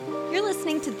You're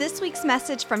listening to this week's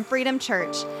message from Freedom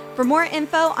Church. For more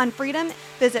info on Freedom,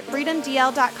 visit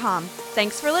freedomdl.com.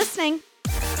 Thanks for listening.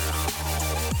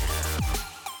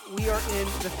 We are in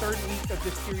the third week of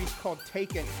this series called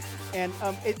Taken, and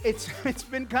it's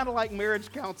been kind of like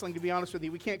marriage counseling, to be honest with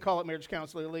you. We can't call it marriage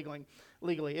counseling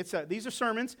legally. These are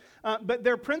sermons, but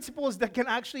they're principles that can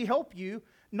actually help you,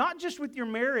 not just with your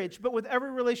marriage, but with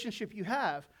every relationship you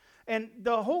have. And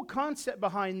the whole concept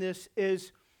behind this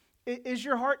is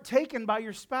your heart taken by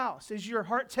your spouse? Is your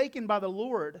heart taken by the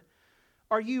Lord?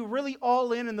 Are you really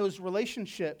all in those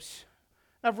relationships?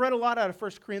 I've read a lot out of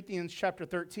 1 Corinthians chapter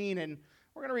 13, and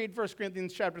we're going to read 1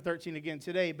 Corinthians chapter 13 again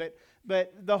today.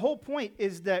 But the whole point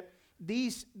is that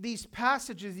these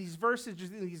passages, these verses,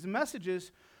 these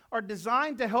messages are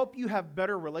designed to help you have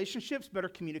better relationships, better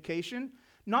communication,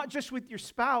 not just with your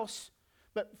spouse,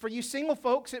 but for you single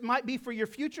folks, it might be for your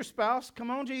future spouse.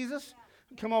 Come on, Jesus.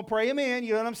 Come on, pray him in,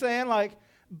 you know what I'm saying?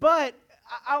 But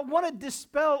I want to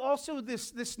dispel also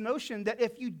this notion that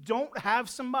if you don't have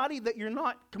somebody, that you're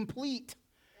not complete. That's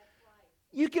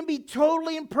right. You can be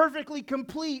totally and perfectly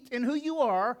complete in who you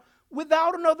are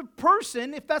without another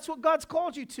person if that's what God's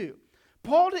called you to.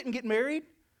 Paul didn't get married,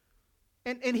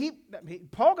 and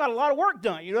Paul got a lot of work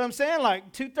done, you know what I'm saying?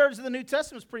 2/3 of the New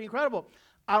Testament is pretty incredible.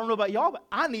 I don't know about y'all, but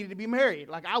I needed to be married.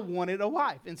 I wanted a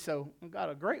wife, and so I got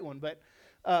a great one, but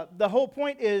the whole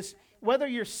point is, whether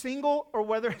you're single or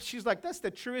whether, she's like, that's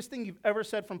the truest thing you've ever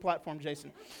said from platform,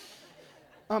 Jason.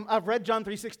 I've read John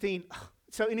 3:16.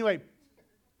 So anyway,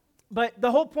 but the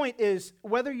whole point is,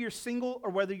 whether you're single or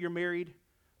whether you're married,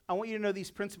 I want you to know these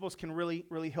principles can really,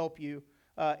 really help you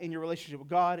in your relationship with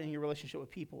God and your relationship with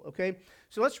people, okay?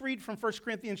 So let's read from 1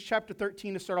 Corinthians chapter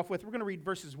 13 to start off with. We're going to read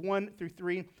verses 1 through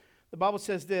 3. The Bible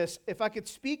says this: if I could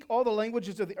speak all the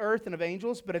languages of the earth and of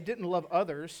angels, but I didn't love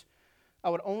others, I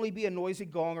would only be a noisy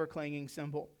gong or clanging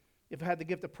cymbal. If I had the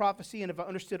gift of prophecy, and if I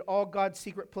understood all God's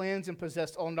secret plans and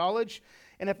possessed all knowledge,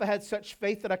 and if I had such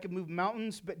faith that I could move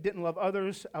mountains but didn't love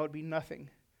others, I would be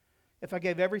nothing. If I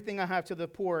gave everything I have to the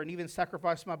poor and even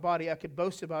sacrificed my body, I could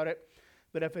boast about it.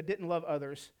 But if I didn't love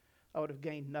others, I would have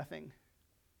gained nothing.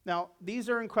 Now, these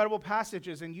are incredible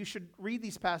passages, and you should read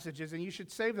these passages, and you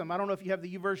should save them. I don't know if you have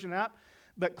the YouVersion app,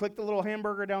 but click the little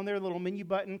hamburger down there, the little menu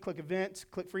button, click events,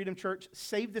 click Freedom Church,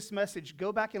 save this message,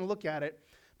 go back and look at it,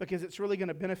 because it's really going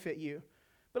to benefit you.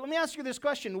 But let me ask you this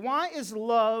question: why is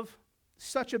love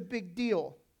such a big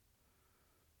deal?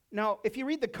 Now, if you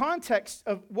read the context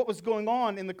of what was going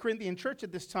on in the Corinthian church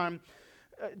at this time,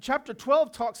 chapter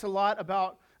 12 talks a lot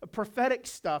about prophetic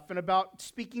stuff and about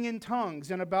speaking in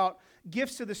tongues and about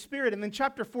gifts of the Spirit. And then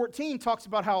chapter 14 talks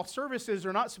about how services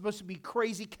are not supposed to be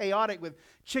crazy chaotic with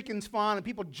chickens flying and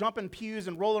people jumping pews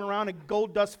and rolling around and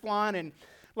gold dust flying and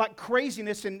like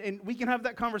craziness. And we can have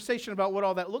that conversation about what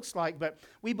all that looks like, but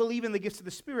we believe in the gifts of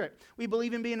the Spirit. We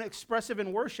believe in being expressive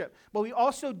in worship, but we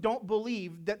also don't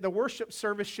believe that the worship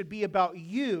service should be about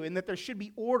you and that there should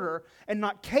be order and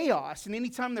not chaos. And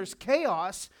anytime there's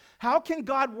chaos, how can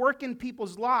God work in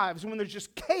people's lives when there's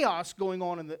just chaos going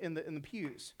on in the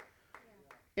pews?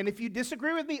 And if you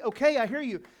disagree with me, okay, I hear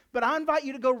you. But I invite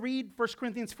you to go read 1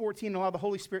 Corinthians 14 and allow the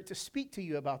Holy Spirit to speak to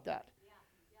you about that.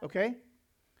 Okay?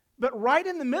 But right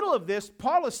in the middle of this,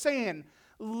 Paul is saying,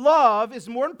 love is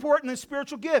more important than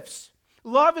spiritual gifts.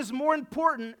 Love is more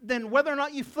important than whether or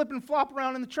not you flip and flop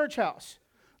around in the church house.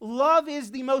 Love is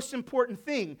the most important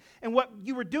thing. And what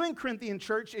you were doing, Corinthian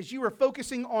church, is you were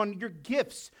focusing on your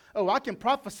gifts. Oh, I can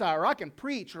prophesy, or I can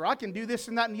preach, or I can do this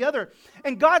and that and the other.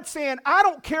 And God's saying, I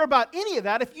don't care about any of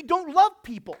that if you don't love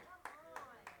people.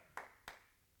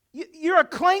 You're a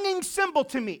clanging cymbal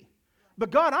to me.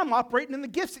 But God, I'm operating in the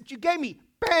gifts that you gave me.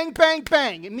 Bang, bang,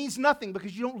 bang. It means nothing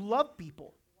because you don't love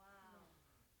people.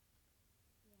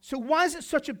 So why is it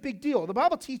such a big deal? The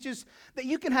Bible teaches that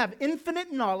you can have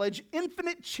infinite knowledge,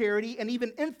 infinite charity, and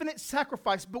even infinite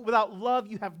sacrifice, but without love,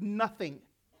 you have nothing.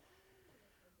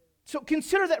 So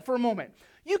consider that for a moment.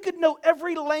 You could know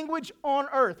every language on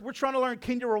earth. We're trying to learn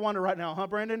Kenya Rwanda right now, huh,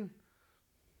 Brandon?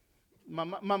 My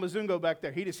Mzungo back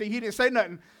there. He didn't say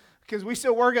nothing because we're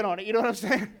still working on it. You know what I'm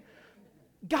saying?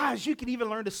 Guys, you can even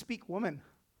learn to speak woman.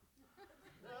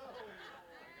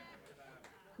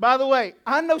 By the way,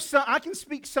 I can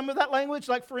speak some of that language.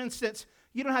 Like, for instance,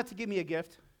 you don't have to give me a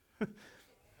gift.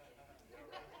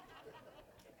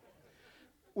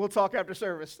 We'll talk after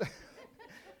service.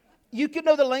 You could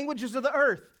know the languages of the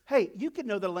earth. Hey, you could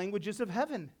know the languages of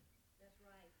heaven. That's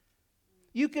right.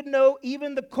 You could know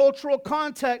even the cultural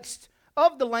context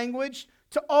of the language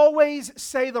to always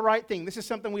say the right thing. This is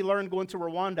something we learned going to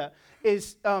Rwanda.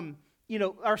 Is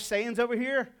our sayings over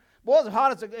here. Boy, it's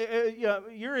hot as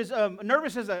you're as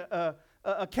nervous as a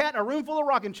a cat in a room full of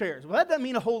rocking chairs. Well, that doesn't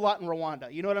mean a whole lot in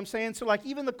Rwanda. You know what I'm saying? So like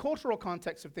even the cultural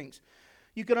context of things,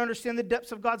 you can understand the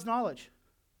depths of God's knowledge.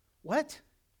 What?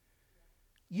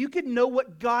 You could know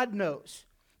what God knows.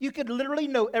 You could literally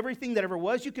know everything that ever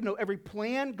was. You could know every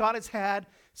plan God has had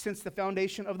since the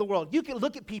foundation of the world. You could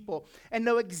look at people and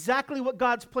know exactly what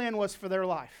God's plan was for their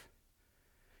life.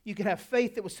 You could have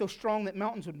faith that was so strong that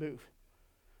mountains would move.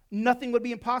 Nothing would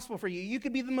be impossible for you. You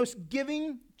could be the most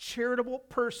giving, charitable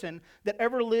person that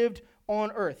ever lived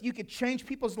on earth. You could change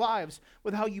people's lives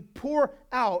with how you pour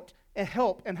out and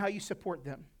help and how you support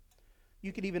them.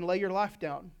 You could even lay your life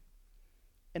down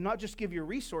and not just give your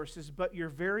resources, but your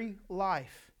very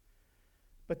life.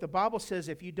 But the Bible says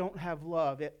if you don't have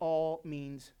love, it all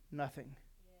means nothing.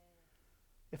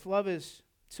 If love is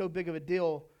so big of a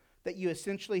deal that you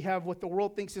essentially have what the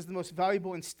world thinks is the most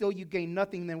valuable and still you gain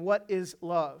nothing, then what is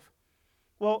love?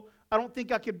 Well, I don't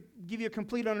think I could give you a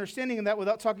complete understanding of that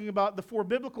without talking about the 4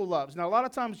 biblical loves. Now, a lot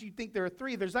of times you think there are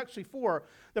 3. There's actually 4.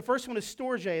 The first one is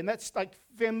storge, and that's like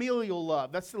familial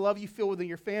love. That's the love you feel within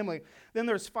your family. Then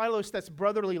there's philos, that's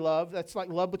brotherly love. That's like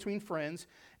love between friends.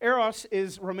 Eros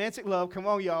is romantic love. Come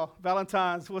on, y'all.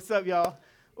 Valentine's. What's up, y'all?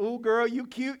 Ooh, girl, you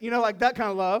cute. You know, like that kind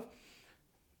of love.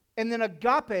 And then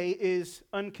agape is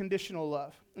unconditional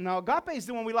love. Now, agape is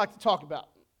the one we like to talk about.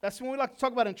 That's the one we like to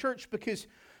talk about in church because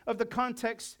of the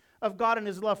context of God and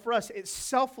his love for us. It's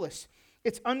selfless.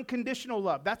 It's unconditional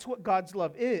love. That's what God's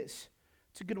love is.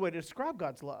 It's a good way to describe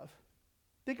God's love.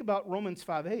 Think about Romans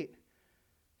 5:8.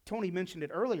 Tony mentioned it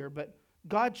earlier, but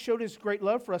God showed his great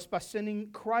love for us by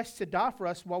sending Christ to die for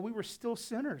us while we were still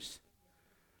sinners.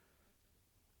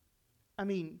 I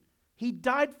mean, he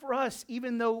died for us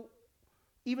even though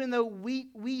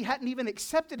we hadn't even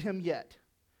accepted him yet.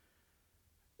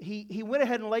 He went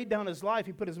ahead and laid down his life.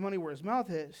 He put his money where his mouth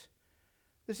is.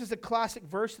 This is a classic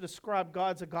verse to describe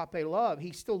God's agape love.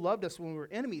 He still loved us when we were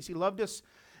enemies. He loved us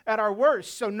at our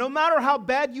worst. So no matter how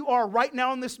bad you are right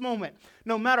now in this moment,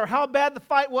 no matter how bad the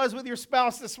fight was with your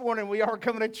spouse this morning, we are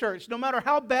coming to church, no matter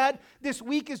how bad this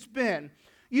week has been,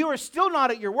 you are still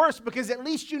not at your worst because at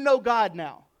least you know God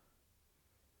now.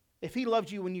 If he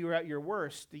loved you when you were at your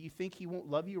worst, do you think he won't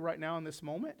love you right now in this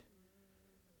moment?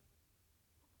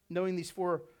 Knowing these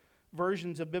 4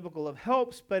 versions of biblical love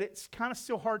helps, but it's kind of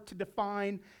still hard to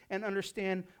define and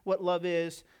understand what love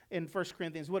is in 1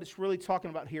 Corinthians, what it's really talking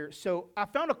about here. So I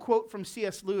found a quote from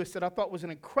C.S. Lewis that I thought was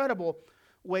an incredible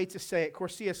way to say it. Of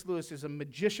course, C.S. Lewis is a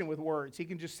magician with words. He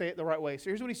can just say it the right way. So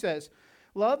here's what he says.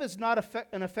 Love is not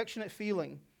an affectionate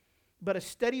feeling, but a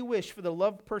steady wish for the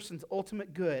loved person's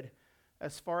ultimate good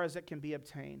as far as it can be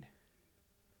obtained.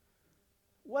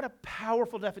 What a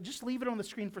powerful definition. Just leave it on the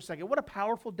screen for a second. What a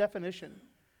powerful definition.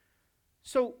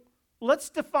 So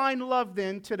let's define love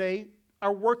then today,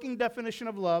 our working definition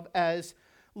of love, as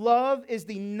love is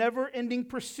the never-ending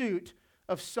pursuit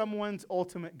of someone's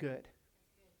ultimate good.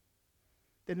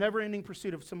 The never-ending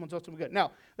pursuit of someone's ultimate good.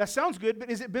 Now, that sounds good, but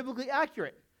is it biblically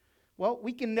accurate? Well,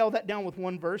 we can nail that down with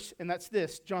one verse, and that's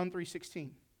this, John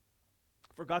 3:16.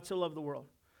 For God so loved the world,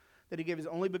 that he gave his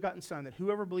only begotten Son, that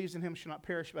whoever believes in him shall not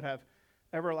perish but have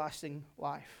everlasting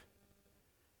life.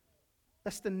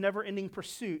 That's the never-ending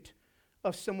pursuit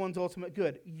of someone's ultimate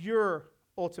good, your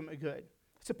ultimate good.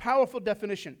 It's a powerful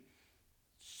definition.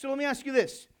 So let me ask you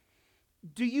this.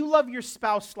 Do you love your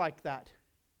spouse like that?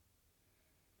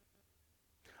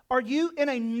 Are you in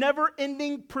a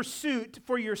never-ending pursuit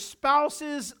for your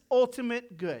spouse's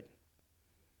ultimate good?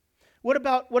 What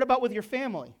about with your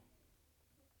family?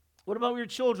 What about with your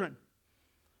children?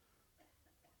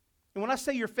 And when I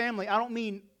say your family, I don't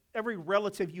mean every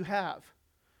relative you have.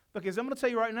 Because I'm going to tell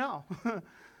you right now,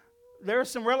 there are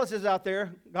some relatives out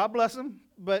there, God bless them,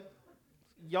 but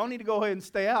y'all need to go ahead and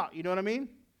stay out. You know what I mean?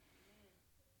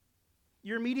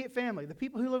 Your immediate family, the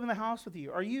people who live in the house with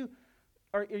you, are you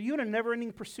in a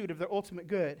never-ending pursuit of their ultimate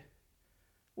good?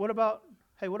 What about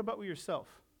with yourself?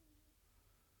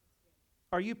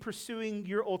 Are you pursuing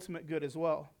your ultimate good as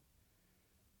well?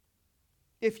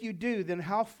 If you do, then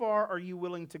how far are you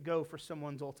willing to go for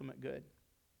someone's ultimate good?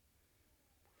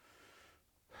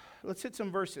 Let's hit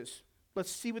some verses.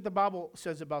 Let's see what the Bible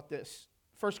says about this.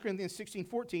 1 Corinthians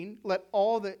 16:14, let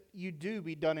all that you do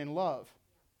be done in love.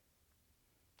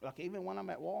 Like even when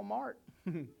I'm at Walmart.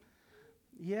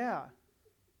 Yeah.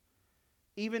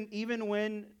 Even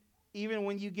when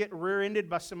you get rear-ended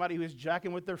by somebody who's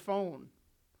jacking with their phone,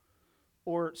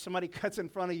 or somebody cuts in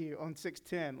front of you on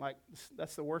 610, like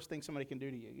that's the worst thing somebody can do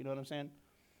to you. You know what I'm saying?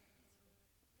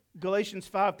 Galatians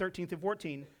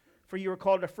 5:13-14, for you are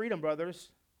called to freedom,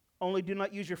 brothers. Only do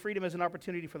not use your freedom as an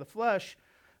opportunity for the flesh,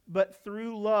 but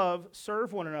through love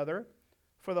serve one another.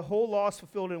 For the whole law is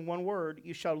fulfilled in one word,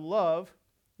 you shall love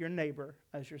your neighbor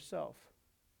as yourself.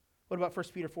 What about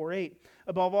 1 Peter 4:8?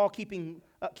 Above all,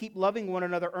 keep loving one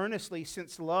another earnestly,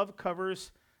 since love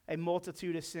covers a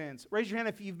multitude of sins. Raise your hand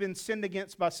if you've been sinned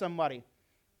against by somebody.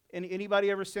 Anybody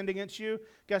ever sinned against you?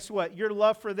 Guess what? Your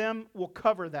love for them will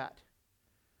cover that.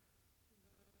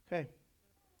 Okay.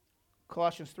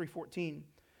 Colossians 3:14.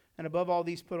 And above all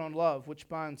these put on love, which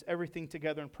binds everything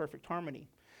together in perfect harmony.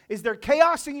 Is there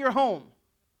chaos in your home?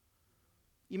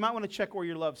 You might want to check where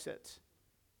your love sits.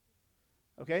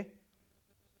 Okay?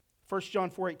 1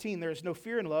 John 4:18, there is no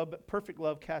fear in love, but perfect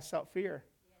love casts out fear.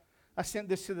 I sent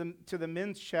this to the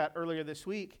men's chat earlier this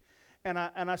week, and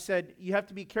I said, you have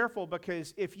to be careful,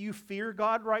 because if you fear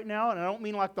God right now, and I don't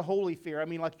mean like the holy fear, I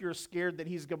mean like you're scared that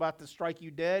He's about to strike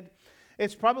you dead,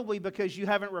 it's probably because you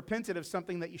haven't repented of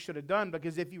something that you should have done,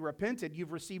 because if you repented,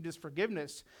 you've received His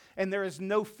forgiveness, and there is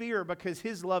no fear because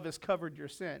His love has covered your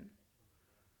sin.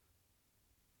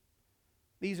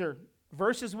 These are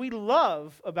verses we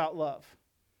love about love.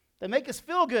 They make us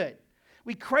feel good.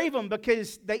 We crave them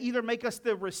because they either make us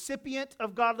the recipient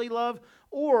of godly love,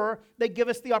 or they give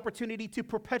us the opportunity to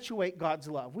perpetuate God's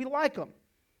love. We like them.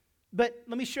 But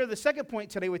let me share the second point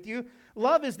today with you.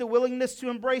 Love is the willingness to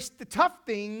embrace the tough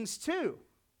things too,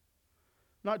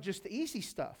 not just the easy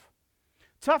stuff.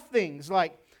 Tough things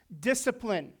like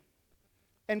discipline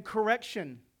and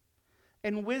correction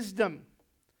and wisdom.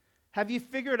 Have you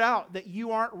figured out that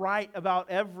you aren't right about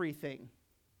everything?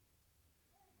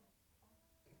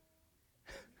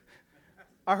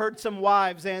 I heard some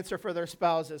wives answer for their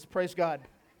spouses. Praise God.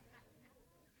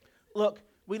 Look,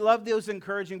 we love those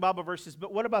encouraging Bible verses,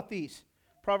 but what about these?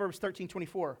 Proverbs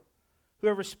 13:24.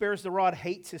 Whoever spares the rod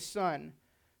hates his son,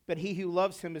 but he who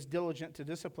loves him is diligent to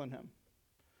discipline him.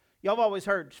 Y'all have always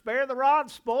heard, spare the rod,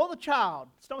 spoil the child.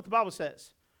 That's not what the Bible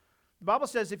says. The Bible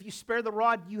says if you spare the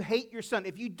rod, you hate your son.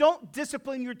 If you don't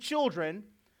discipline your children,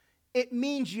 it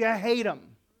means you hate them.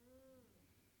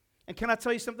 And can I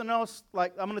tell you something else?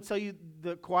 Like, I'm going to tell you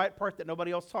the quiet part that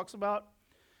nobody else talks about.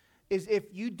 Is if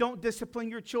you don't discipline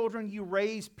your children, you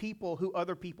raise people who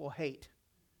other people hate.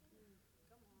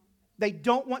 They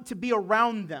don't want to be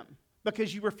around them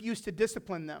because you refuse to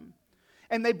discipline them.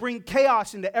 And they bring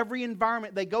chaos into every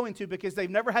environment they go into because they've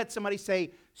never had somebody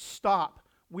say, stop,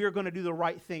 we are going to do the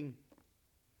right thing.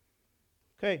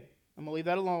 Okay, I'm going to leave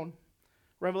that alone.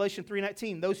 Revelation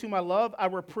 3:19, those whom I love, I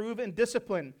reprove and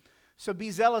discipline. So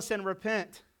be zealous and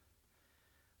repent.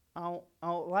 I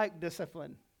don't like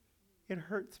discipline. It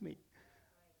hurts me.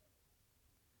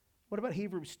 What about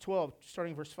Hebrews 12,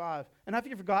 starting verse 5? And have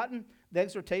you forgotten the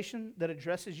exhortation that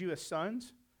addresses you as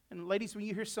sons? And ladies, when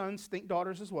you hear sons, think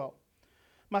daughters as well.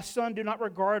 My son, do not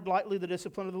regard lightly the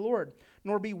discipline of the Lord,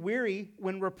 nor be weary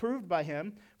when reproved by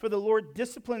him. For the Lord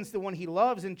disciplines the one he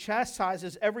loves and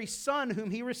chastises every son whom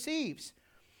he receives.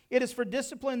 It is for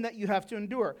discipline that you have to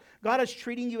endure. God is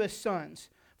treating you as sons.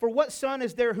 For what son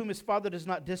is there whom his father does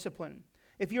not discipline?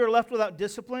 If you are left without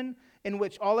discipline, in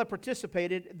which all have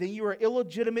participated, then you are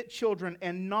illegitimate children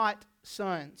and not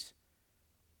sons.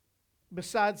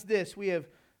 Besides this,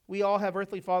 we all have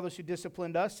earthly fathers who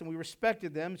disciplined us, and we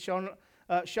respected them.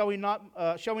 Shall we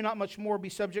not much more be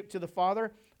subject to the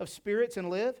Father of spirits and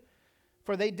live?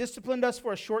 For they disciplined us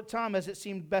for a short time as it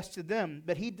seemed best to them,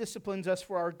 but he disciplines us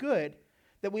for our good,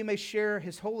 that we may share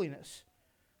his holiness.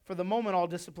 For the moment, all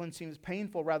discipline seems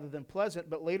painful rather than pleasant,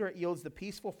 but later it yields the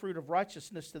peaceful fruit of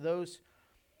righteousness to those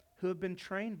who have been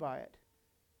trained by it.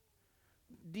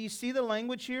 Do you see the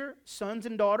language here? Sons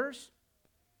and daughters?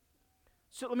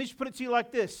 So let me just put it to you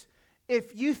like this.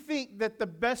 If you think that the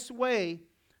best way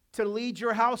to lead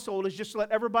your household is just to let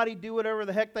everybody do whatever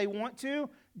the heck they want to,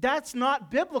 that's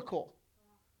not biblical.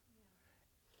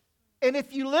 And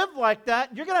if you live like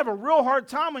that, you're going to have a real hard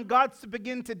time when God's to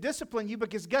begin to discipline you,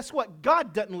 because guess what?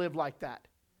 God doesn't live like that.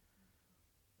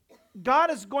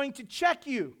 God is going to check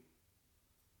you.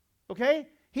 Okay?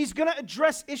 He's going to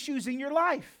address issues in your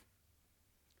life.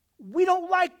 We don't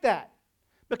like that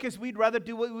because we'd rather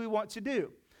do what we want to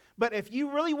do. But if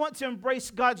you really want to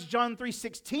embrace God's John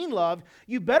 3:16 love,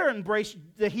 you better embrace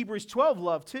the Hebrews 12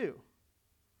 love too.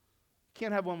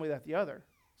 Can't have one without the other.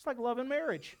 It's like love and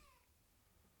marriage.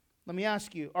 Let me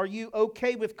ask you, are you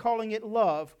okay with calling it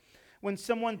love when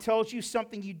someone tells you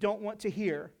something you don't want to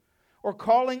hear, or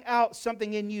calling out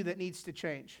something in you that needs to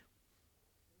change?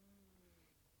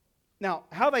 Now,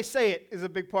 how they say it is a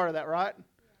big part of that, right?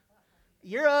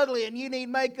 You're ugly and you need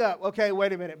makeup. Okay,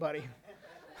 wait a minute, buddy.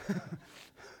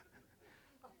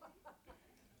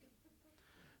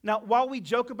 Now, while we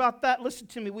joke about that, listen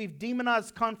to me. We've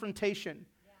demonized confrontation,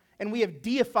 and we have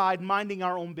deified minding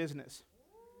our own business.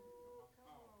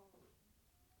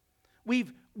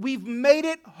 We've made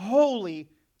it holy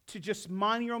to just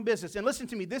mind your own business. And listen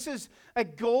to me, this is a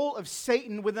goal of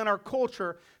Satan within our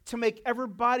culture to make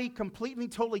everybody completely,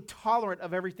 totally tolerant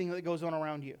of everything that goes on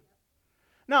around you.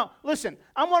 Now, listen,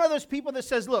 I'm one of those people that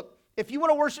says, look, if you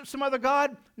want to worship some other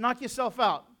God, knock yourself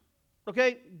out.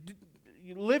 Okay?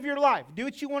 You live your life. Do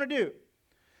what you want to do.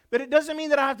 But it doesn't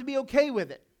mean that I have to be okay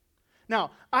with it.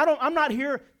 Now, I'm not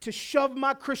here to shove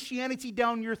my Christianity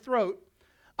down your throat.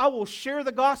 I will share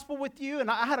the gospel with you. And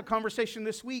I had a conversation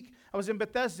this week. I was in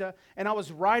Bethesda, and I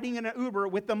was riding in an Uber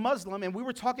with a Muslim, and we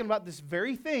were talking about this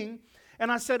very thing.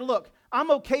 And I said, look,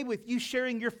 I'm okay with you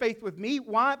sharing your faith with me.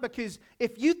 Why? Because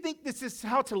if you think this is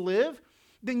how to live,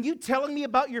 then you telling me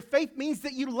about your faith means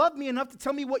that you love me enough to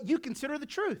tell me what you consider the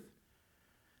truth.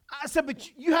 I said,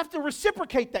 but you have to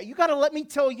reciprocate that. You got to let me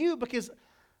tell you, because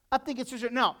I think it's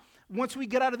just... Now, once we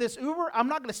get out of this Uber, I'm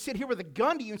not going to sit here with a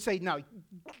gun to you and say, now,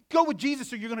 go with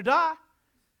Jesus or you're going to die.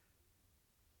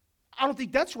 I don't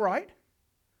think that's right.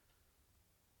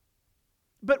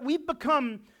 But we've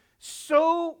become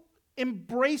so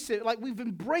embraced, like we've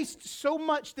embraced so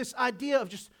much this idea of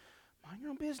just mind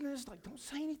your own business, like don't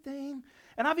say anything.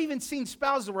 And I've even seen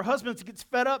spouses where husbands gets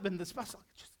fed up and the spouse is like,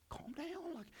 just calm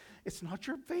down. Like, it's not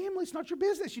your family, it's not your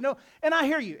business, you know. And I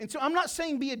hear you. And so I'm not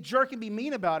saying be a jerk and be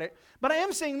mean about it, but I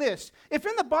am saying this. If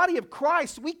in the body of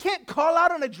Christ we can't call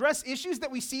out and address issues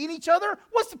that we see in each other,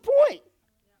 what's the point?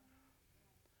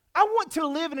 I want to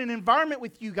live in an environment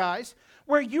with you guys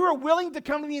where you are willing to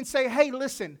come to me and say, hey,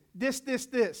 listen, this.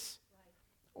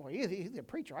 Or he's a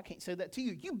preacher, I can't say that to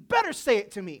you. You better say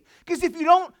it to me. Because if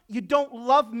you don't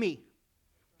love me.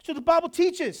 So the Bible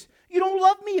teaches, you don't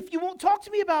love me if you won't talk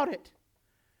to me about it.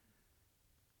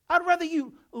 I'd rather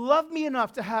you love me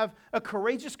enough to have a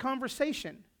courageous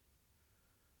conversation.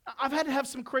 I've had to have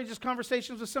some courageous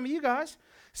conversations with some of you guys.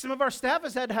 Some of our staff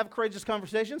has had to have courageous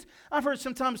conversations. I've heard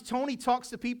sometimes Tony talks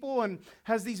to people and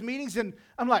has these meetings, and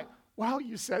I'm like, wow,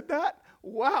 you said that?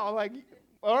 Wow, like,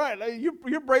 all right,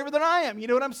 you're braver than I am. You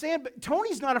know what I'm saying? But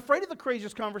Tony's not afraid of the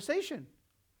courageous conversation.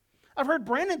 I've heard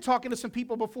Brandon talking to some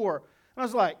people before, and I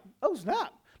was like, oh,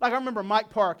 snap. Like I remember Mike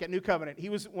Park at New Covenant. He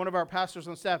was one of our pastors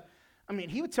on staff. I mean,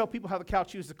 he would tell people how the cow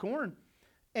chews the corn.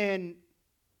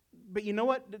 But you know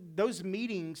what? Those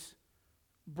meetings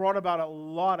brought about a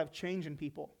lot of change in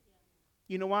people.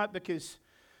 You know why? Because,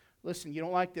 listen, you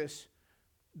don't like this,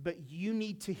 but you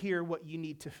need to hear what you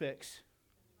need to fix.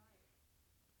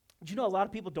 Do you know a lot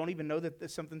of people don't even know that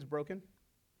something's broken?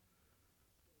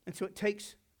 And so it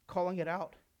takes calling it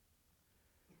out.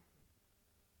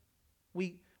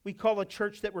 We call a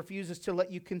church that refuses to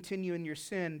let you continue in your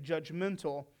sin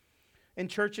judgmental, and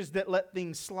churches that let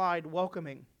things slide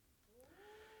welcoming.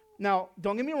 Now,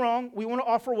 don't get me wrong, we want to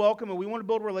offer welcome and we want to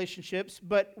build relationships,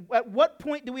 but at what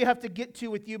point do we have to get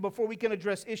to with you before we can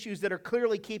address issues that are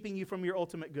clearly keeping you from your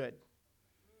ultimate good?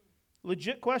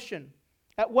 Legit question.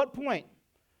 At what point?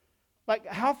 Like,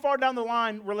 how far down the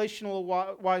line,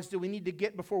 relational-wise, do we need to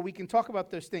get before we can talk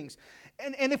about those things?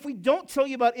 And if we don't tell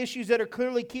you about issues that are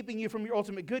clearly keeping you from your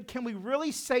ultimate good, can we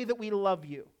really say that we love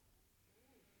you?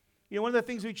 You know, one of the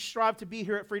things we strive to be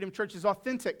here at Freedom Church is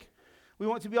authentic. We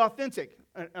want to be authentic.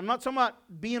 I'm not talking about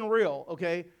being real,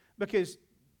 okay? Because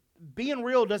being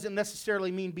real doesn't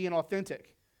necessarily mean being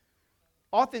authentic.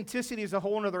 Authenticity is a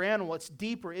whole other animal. It's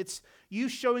deeper. It's you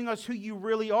showing us who you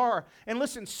really are. And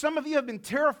listen, some of you have been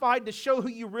terrified to show who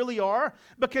you really are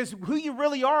because who you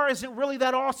really are isn't really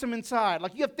that awesome inside.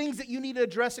 Like you have things that you need to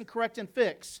address and correct and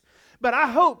fix. But I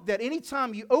hope that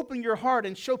anytime you open your heart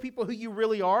and show people who you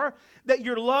really are, that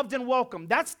you're loved and welcome.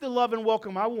 That's the love and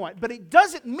welcome I want. But it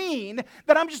doesn't mean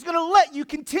that I'm just going to let you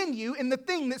continue in the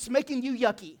thing that's making you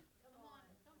yucky. Come on.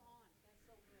 That's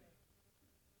so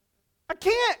good. I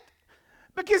can't.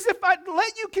 Because if I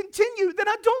let you continue, then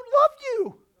I don't love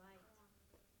you. Right.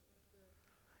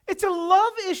 It's a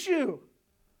love issue.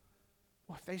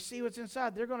 Well, if they see what's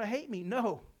inside, they're going to hate me.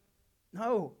 No.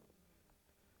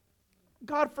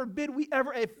 God forbid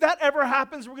if that ever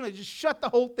happens, we're going to just shut the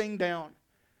whole thing down.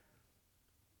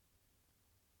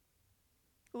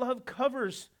 Love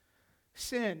covers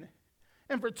sin.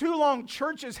 And for too long,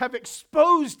 churches have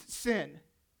exposed sin.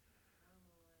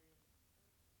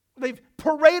 They've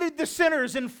paraded the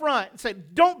sinners in front and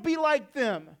said, don't be like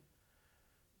them.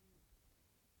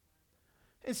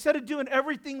 Instead of doing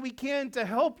everything we can to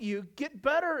help you get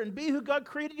better and be who God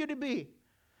created you to be.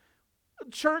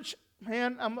 Church,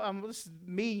 man, this is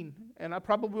mean, and I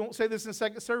probably won't say this in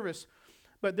second service,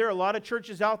 but there are a lot of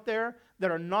churches out there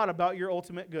that are not about your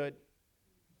ultimate good.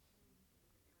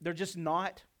 They're just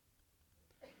not.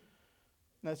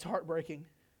 That's heartbreaking.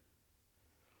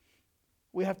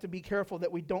 We have to be careful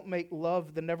that we don't make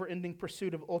love the never-ending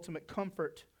pursuit of ultimate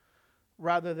comfort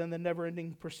rather than the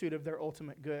never-ending pursuit of their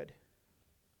ultimate good.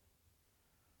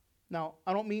 Now,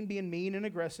 I don't mean being mean and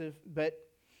aggressive, but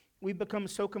we've become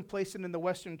so complacent in the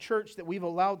Western church that we've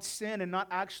allowed sin and not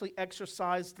actually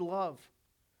exercised love.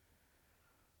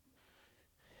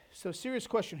 So, serious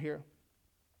question here.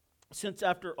 Since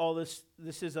after all this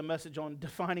is a message on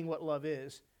defining what love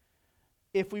is,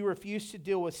 if we refuse to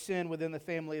deal with sin within the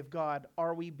family of God,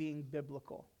 are we being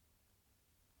biblical?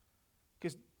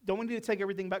 Because don't we need to take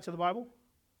everything back to the Bible?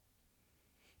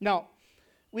 Now,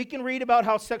 we can read about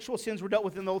how sexual sins were dealt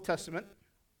with in the Old Testament.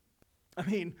 I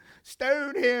mean,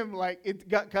 stone him, like it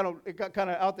got kind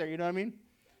of out there, you know what I mean?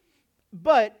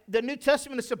 But the New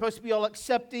Testament is supposed to be all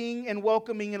accepting and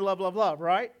welcoming and love,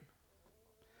 right?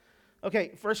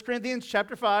 Okay, 1 Corinthians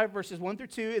chapter 5, verses 1 through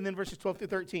 2, and then verses 12 through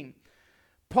 13.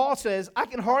 Paul says, I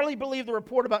can hardly believe the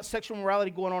report about sexual morality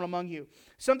going on among you,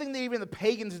 something that even the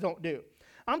pagans don't do.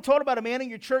 I'm told about a man in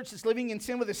your church that's living in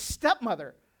sin with his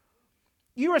stepmother.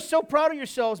 You are so proud of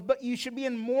yourselves, but you should be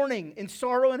in mourning, in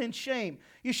sorrow, and in shame.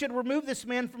 You should remove this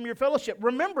man from your fellowship.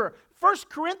 Remember, 1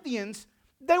 Corinthians,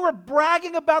 they were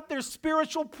bragging about their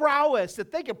spiritual prowess,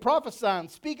 that they could prophesy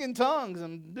and speak in tongues,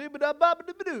 and they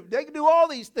could do all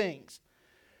these things.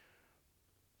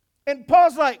 And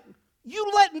Paul's like,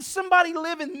 you letting somebody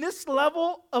live in this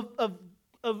level of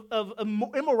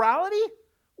immorality?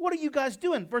 What are you guys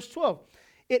doing? Verse 12.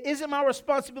 It isn't my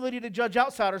responsibility to judge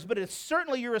outsiders, but it's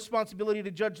certainly your responsibility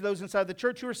to judge those inside the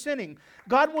church who are sinning.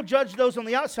 God will judge those on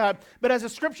the outside, but as the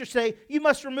scriptures say, you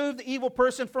must remove the evil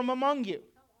person from among you.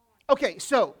 Okay,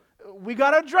 so we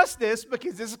got to address this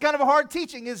because this is kind of a hard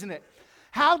teaching, isn't it?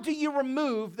 How do you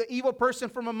remove the evil person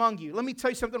from among you? Let me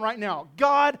tell you something right now.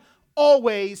 God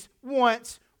always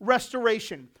wants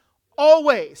restoration.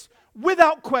 Always.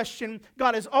 Without question,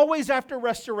 God is always after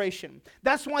restoration.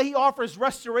 That's why He offers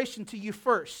restoration to you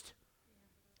first.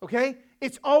 Okay?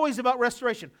 It's always about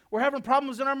restoration. We're having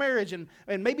problems in our marriage, and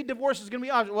maybe divorce is going to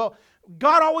be obvious. Well,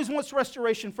 God always wants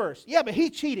restoration first. Yeah, but he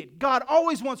cheated. God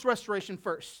always wants restoration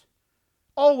first.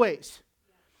 Always.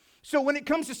 So when it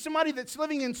comes to somebody that's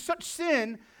living in such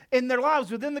sin in their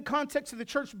lives within the context of the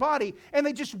church body, and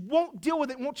they just won't deal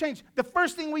with it, won't change, the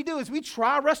first thing we do is we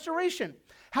try restoration.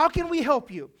 How can we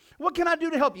help you? What can I do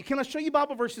to help you? Can I show you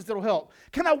Bible verses that will help?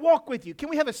 Can I walk with you? Can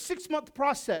we have a 6-month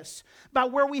process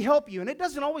about where we help you? And it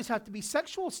doesn't always have to be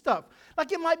sexual stuff.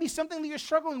 Like it might be something that you're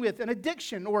struggling with, an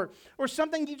addiction, or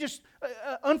something you just,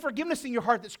 unforgiveness in your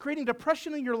heart that's creating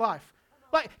depression in your life.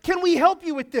 Like, can we help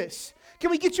you with this?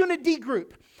 Can we get you in a D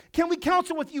group? Can we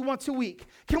counsel with you once a week?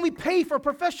 Can we pay for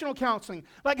professional counseling?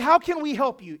 Like, how can we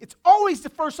help you? It's always the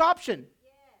first option.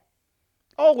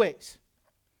 Always.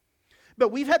 But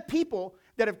we've had people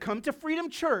that have come to Freedom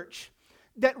Church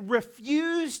that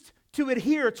refused to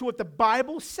adhere to what the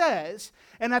Bible says,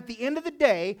 and at the end of the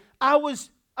day, I was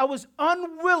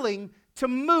unwilling to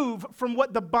move from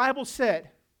what the Bible said.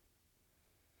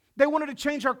 They wanted to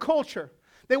change our culture.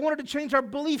 They wanted to change our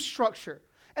belief structure.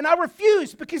 And I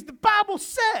refused because the Bible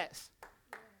says.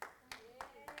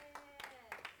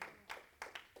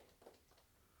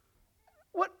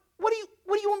 What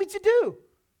do you want me to do?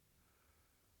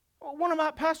 One of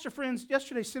my pastor friends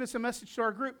yesterday sent us a message to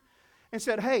our group and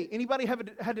said, hey, anybody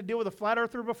had to deal with a flat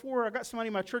earther before? I got somebody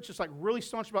in my church that's like really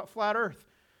staunch about flat earth.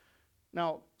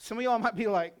 Now, some of y'all might be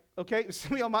like, okay,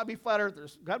 some of y'all might be flat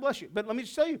earthers. God bless you. But let me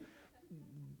just tell you,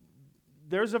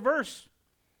 there's a verse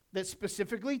that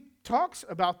specifically talks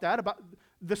about that, about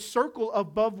the circle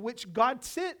above which God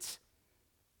sits.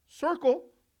 Circle.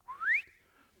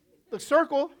 The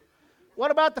circle. What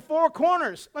about the 4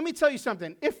 corners? Let me tell you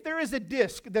something. If there is a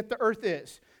disk that the earth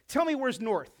is, tell me where's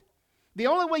north. The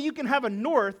only way you can have a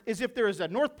north is if there is a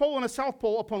north pole and a south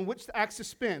pole upon which the axis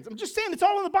spins. I'm just saying it's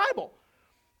all in the Bible.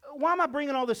 Why am I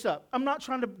bringing all this up? I'm not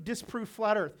trying to disprove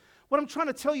flat earth. What I'm trying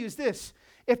to tell you is this.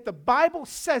 If the Bible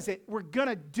says it, we're going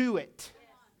to do it.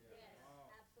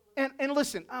 And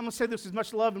listen, I'm going to say this with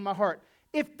much love in my heart.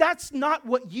 If that's not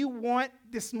what you want,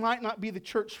 this might not be the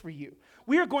church for you.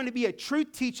 We are going to be a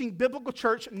truth-teaching biblical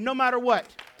church no matter what.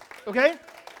 Okay?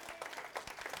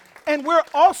 And we're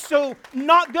also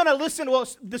not going to listen, well,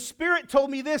 the Spirit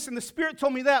told me this and the Spirit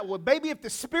told me that. Well, baby, if the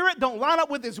Spirit don't line up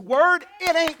with His Word,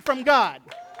 it ain't from God.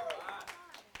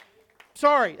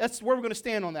 Sorry, that's where we're going to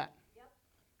stand on that.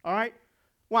 All right?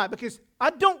 Why? Because I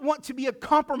don't want to be a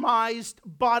compromised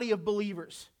body of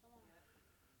believers.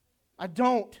 I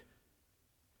don't.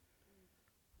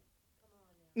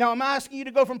 Now, I'm asking you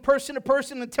to go from person to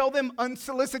person and tell them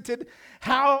unsolicited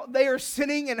how they are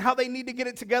sinning and how they need to get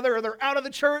it together or they're out of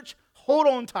the church. Hold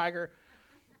on, Tiger.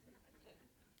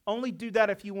 Only do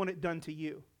that if you want it done to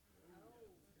you.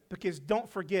 Because don't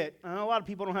forget, I know a lot of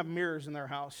people don't have mirrors in their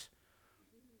house.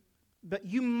 but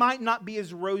you might not be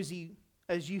as rosy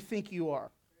as you think you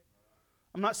are.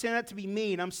 I'm not saying that to be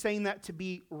mean. I'm saying that to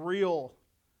be real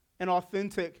and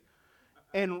authentic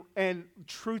and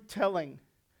truth-telling.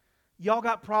 Y'all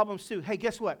got problems too. Hey,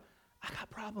 guess what? I got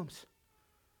problems.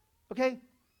 Okay?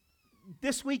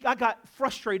 This week I got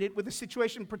frustrated with the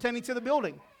situation pertaining to the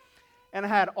building. And I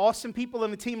had awesome people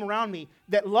in the team around me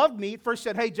that loved me. First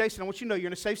said, hey, Jason, I want you to know you're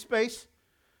in a safe space.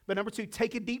 But number two,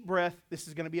 take a deep breath. This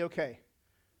is going to be okay.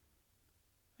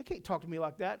 They can't talk to me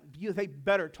like that. They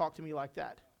better talk to me like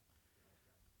that.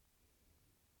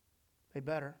 They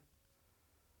better.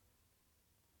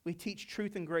 We teach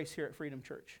truth and grace here at Freedom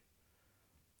Church.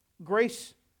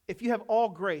 Grace, if you have all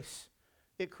grace,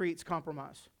 it creates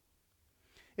compromise.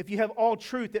 If you have all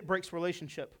truth, it breaks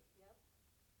relationship.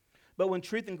 But when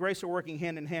truth and grace are working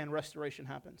hand in hand, restoration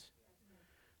happens.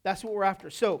 That's what we're after.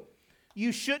 So,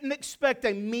 you shouldn't expect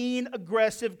a mean,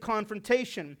 aggressive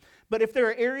confrontation. But if there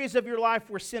are areas of your life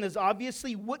where sin is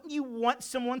obviously, wouldn't you want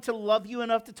someone to love you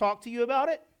enough to talk to you about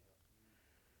it?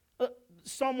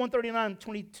 Psalm 139,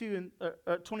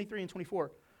 23 and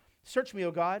 24. Search me, O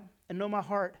God, and know my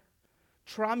heart.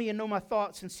 Try me and know my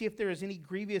thoughts, and see if there is any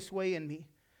grievous way in me,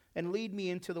 and lead me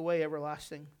into the way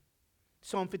everlasting.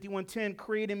 Psalm 51:10,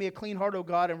 create in me a clean heart, O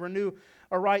God, and renew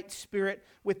a right spirit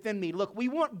within me. Look, we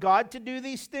want God to do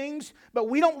these things, but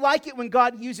we don't like it when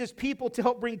God uses people to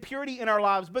help bring purity in our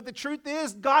lives. But the truth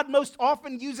is, God most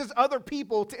often uses other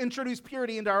people to introduce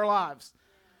purity into our lives.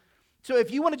 So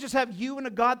if you want to just have you and a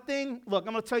God thing, look,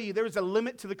 I'm going to tell you, there is a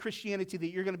limit to the Christianity that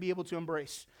you're going to be able to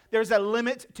embrace. There's a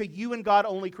limit to you and God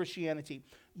only Christianity.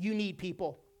 You need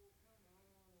people.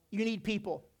 You need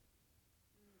people.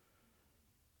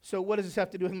 So what does this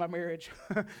have to do with my marriage?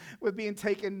 With being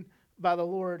taken by the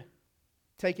Lord,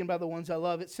 taken by the ones I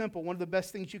love? It's simple. One of the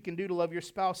best things you can do to love your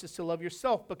spouse is to love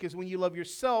yourself, because when you love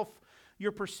yourself,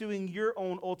 you're pursuing your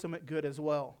own ultimate good as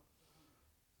well.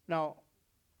 Now,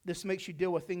 this makes you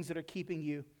deal with things that are keeping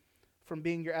you from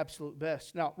being your absolute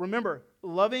best. Now, remember,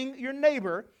 loving your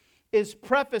neighbor is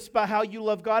prefaced by how you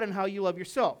love God and how you love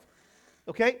yourself.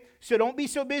 Okay? So don't be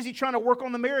so busy trying to work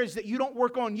on the marriage that you don't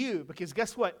work on you, because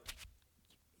guess what?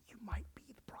 You might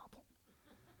be the problem.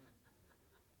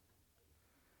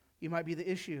 You might be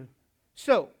the issue.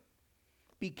 So,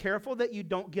 be careful that you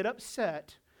don't get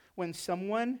upset when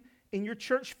someone in your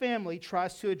church family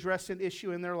tries to address an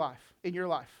issue in your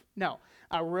life. Now,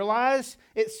 I realize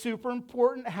it's super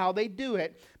important how they do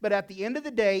it, but at the end of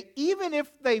the day, even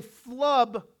if they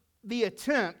flub the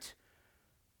attempt,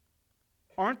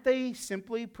 aren't they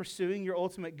simply pursuing your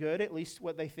ultimate good, at least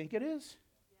what they think it is?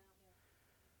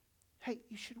 Hey,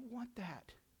 you should want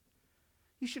that.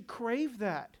 You should crave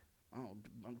that. Oh,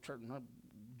 I'm not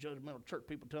judgmental church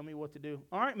people tell me what to do.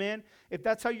 All right, man, if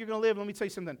that's how you're going to live, let me tell you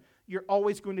something. You're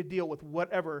always going to deal with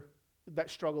whatever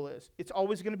that struggle is. It's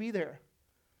always going to be there.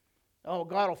 Oh,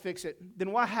 God will fix it.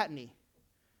 Then why hadn't He?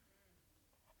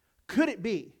 Could it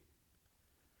be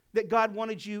that God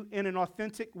wanted you in an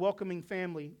authentic, welcoming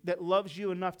family that loves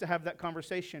you enough to have that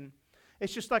conversation?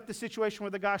 It's just like the situation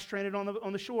where the guy's stranded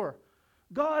on the shore.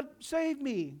 God, save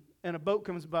me. And a boat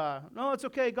comes by. No, it's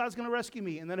okay. God's going to rescue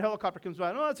me. And then a helicopter comes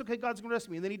by. No, it's okay. God's going to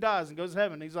rescue me. And then he dies and goes to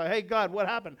heaven. And he's like, hey, God, what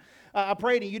happened? I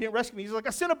prayed and you didn't rescue me. He's like, I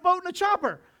sent a boat and a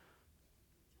chopper.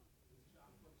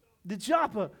 The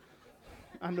chopper.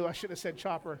 I knew I should have said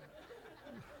chopper.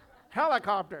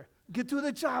 Helicopter. Get to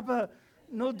the chopper.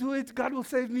 No, do it. God will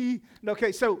save me.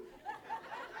 Okay, so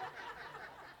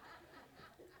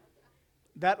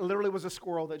that literally was a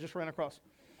squirrel that just ran across.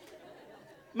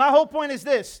 My whole point is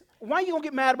this. Why are you going to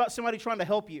get mad about somebody trying to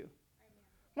help you?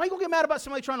 Why are you going to get mad about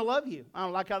somebody trying to love you? I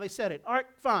don't like how they said it. All right,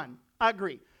 fine. I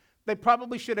agree. They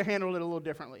probably should have handled it a little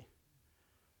differently.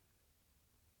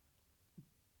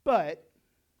 But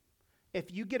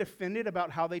if you get offended about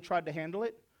how they tried to handle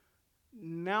it,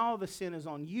 now the sin is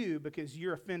on you because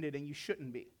you're offended and you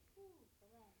shouldn't be.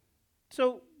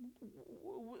 So,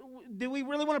 do we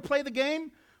really want to play the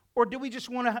game, or do we just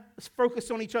want to focus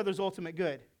on each other's ultimate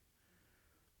good?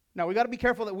 Now, we got to be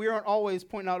careful that we aren't always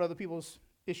pointing out other people's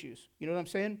issues. You know what I'm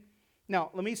saying? Now,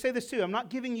 let me say this too. I'm not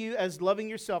giving you, as loving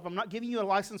yourself, I'm not giving you a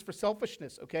license for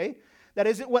selfishness, okay? That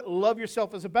isn't what love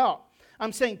yourself is about.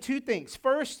 I'm saying two things.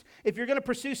 First, if you're going to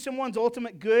pursue someone's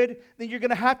ultimate good, then you're going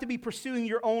to have to be pursuing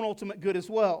your own ultimate good as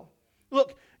well.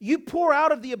 Look, you pour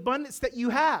out of the abundance that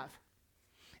you have.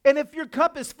 And if your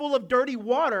cup is full of dirty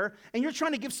water and you're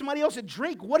trying to give somebody else a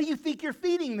drink, what do you think you're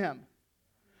feeding them?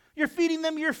 You're feeding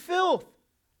them your filth.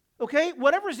 Okay?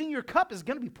 Whatever's in your cup is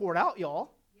going to be poured out,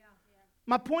 y'all.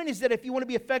 My point is that if you want to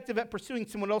be effective at pursuing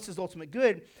someone else's ultimate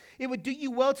good, it would do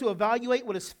you well to evaluate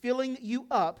what is filling you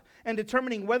up and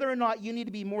determining whether or not you need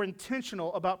to be more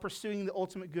intentional about pursuing the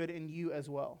ultimate good in you as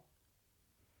well.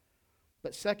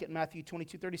 But second, Matthew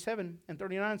 22:37 and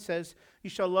 39 says, you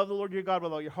shall love the Lord your God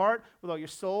with all your heart, with all your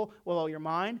soul, with all your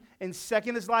mind. And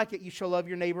second is like it, you shall love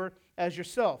your neighbor as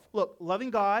yourself. Look,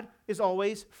 loving God is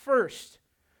always first.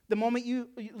 The moment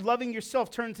loving yourself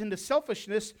turns into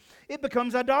selfishness, it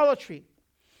becomes idolatry.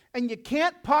 And you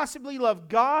can't possibly love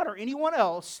God or anyone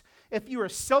else if you are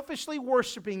selfishly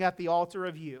worshiping at the altar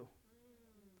of you.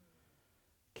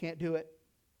 Can't do it.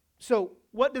 So,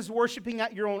 what does worshiping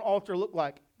at your own altar look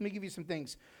like? Let me give you some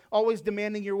things. Always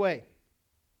demanding your way.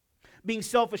 Being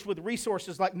selfish with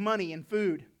resources like money and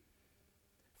food.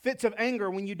 Fits of anger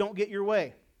when you don't get your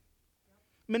way.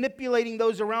 Manipulating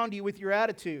those around you with your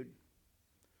attitude.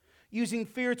 Using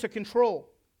fear to control.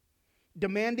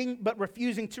 Demanding but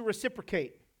refusing to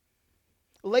reciprocate.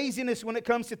 Laziness when it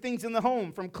comes to things in the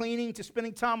home, from cleaning to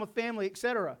spending time with family,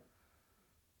 etc.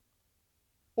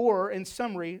 Or, in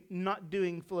summary, not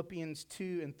doing Philippians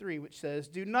 2 and 3, which says,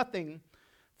 do nothing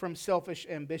from selfish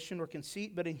ambition or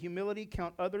conceit, but in humility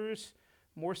count others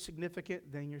more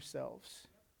significant than yourselves.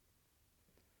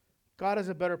 God has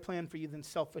a better plan for you than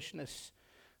selfishness,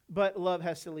 but love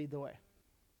has to lead the way.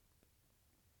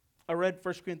 I read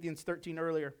 1 Corinthians 13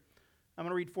 earlier. I'm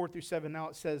going to read 4 through 7 now.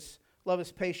 It says, love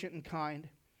is patient and kind.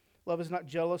 Love is not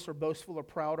jealous or boastful or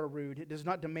proud or rude. It does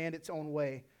not demand its own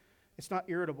way. It's not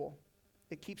irritable.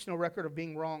 It keeps no record of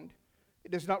being wronged.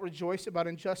 It does not rejoice about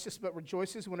injustice, but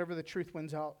rejoices whenever the truth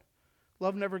wins out.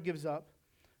 Love never gives up.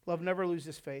 Love never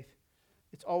loses faith.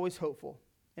 It's always hopeful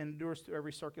and endures through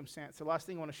every circumstance. The last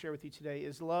thing I want to share with you today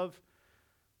is love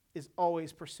is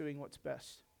always pursuing what's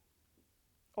best.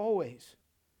 Always.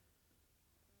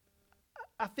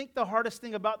 I think the hardest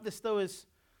thing about this, though, is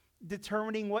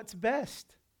determining what's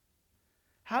best.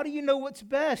 How do you know what's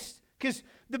best? Because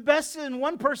the best in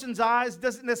one person's eyes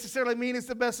doesn't necessarily mean it's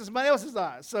the best in somebody else's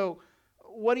eyes. So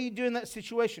what do you do in that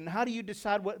situation? How do you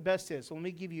decide what best is? So let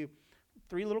me give you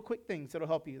 3 little quick things that will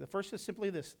help you. The first is simply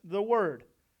this: the Word.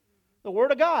 The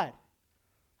Word of God.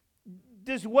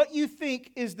 Does what you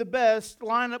think is the best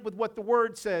line up with what the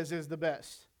Word says is the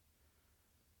best?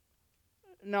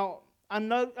 Now, I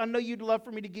know you'd love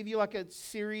for me to give you like a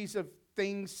series of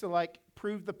things to like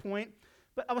prove the point,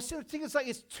 but I was thinking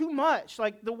it's too much.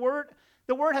 Like the word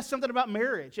has something about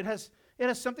marriage. It has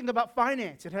something about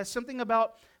finance. It has something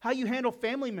about how you handle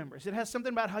family members. It has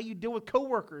something about how you deal with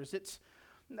coworkers. It's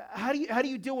how do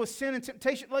you deal with sin and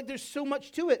temptation? Like there's so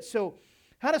much to it. So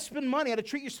how to spend money, how to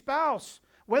treat your spouse,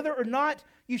 whether or not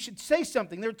you should say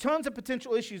something. There are tons of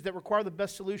potential issues that require the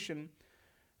best solution,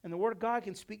 and the Word of God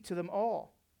can speak to them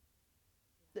all.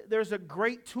 There's a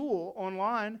great tool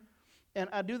online, and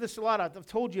I do this a lot. I've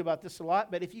told you about this a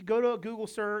lot, but if you go to a Google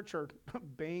search or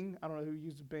Bing, I don't know who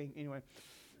uses Bing. Anyway,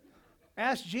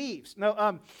 ask Jeeves.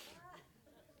 No,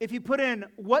 if you put in,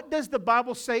 what does the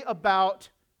Bible say about,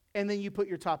 and then you put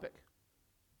your topic.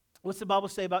 What's the Bible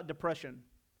say about depression?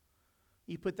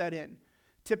 You put that in.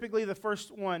 Typically, the first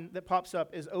one that pops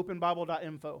up is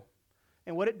openbible.info.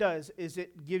 And what it does is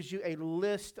it gives you a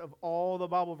list of all the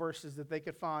Bible verses that they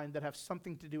could find that have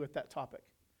something to do with that topic.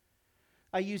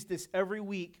 I use this every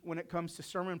week when it comes to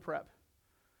sermon prep.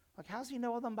 Like, how does he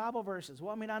know all them Bible verses?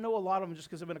 Well, I mean, I know a lot of them just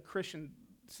because I've been a Christian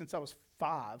since I was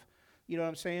 5. You know what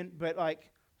I'm saying? But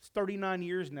like, it's 39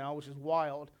 years now, which is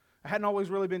wild. I hadn't always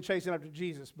really been chasing after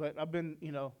Jesus, but I've been,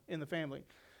 in the family.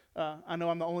 I know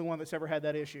I'm the only one that's ever had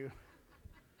that issue.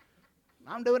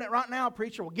 I'm doing it right now,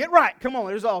 preacher. Well, get right. Come on,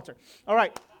 there's the altar. All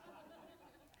right.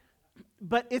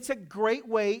 But it's a great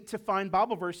way to find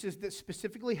Bible verses that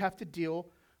specifically have to deal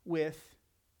with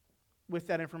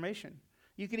that information.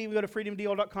 You can even go to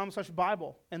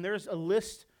freedomdl.com/Bible, and there's a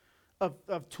list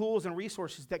of tools and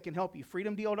resources that can help you.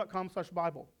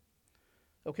 freedomdl.com/Bible.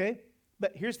 Okay?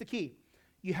 But here's the key.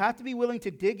 You have to be willing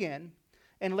to dig in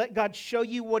and let God show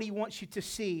you what He wants you to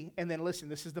see, and then listen,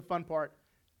 this is the fun part.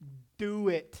 Do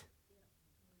it.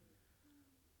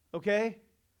 Okay?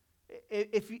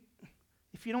 If you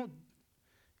don't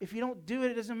do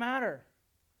it, it doesn't matter.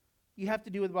 You have to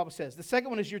do what the Bible says. The second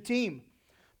one is your team.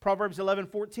 Proverbs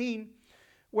 11:14,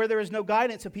 where there is no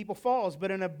guidance, a people falls,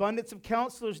 but in abundance of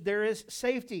counselors there is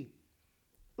safety.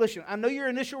 Listen, I know your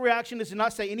initial reaction is to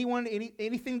not say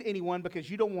anything to anyone because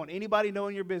you don't want anybody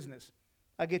knowing your business.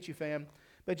 I get you, fam.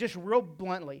 But just real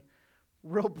bluntly,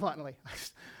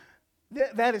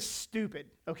 that is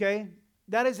stupid, okay?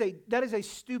 That is a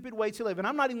stupid way to live. And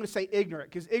I'm not even going to say ignorant,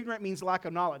 because ignorant means lack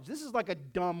of knowledge. This is like a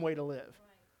dumb way to live.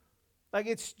 Like,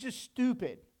 it's just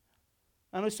stupid.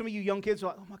 I know some of you young kids are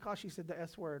like, oh my gosh, he said the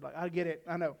S word. Like, I get it.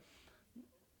 I know.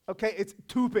 Okay, it's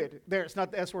stupid. There, it's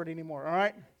not the S word anymore, all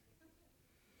right?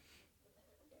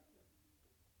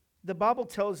 The Bible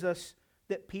tells us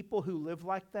that people who live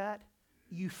like that,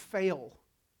 you fail.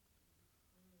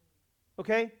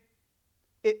 Okay?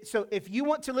 So if you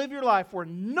want to live your life where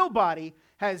nobody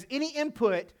has any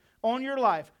input on your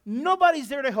life, nobody's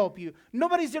there to help you,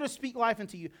 nobody's there to speak life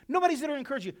into you, nobody's there to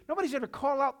encourage you, nobody's there to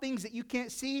call out things that you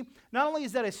can't see, not only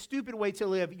is that a stupid way to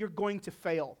live, you're going to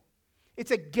fail. It's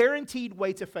a guaranteed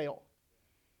way to fail.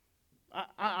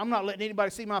 I'm not letting anybody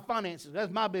see my finances.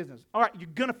 That's my business. All right, you're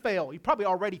going to fail. You're probably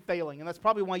already failing, and that's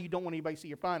probably why you don't want anybody to see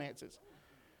your finances.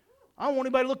 I don't want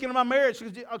anybody looking at my marriage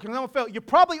because I'm going to fail. You're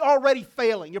probably already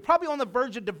failing. You're probably on the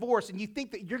verge of divorce, and you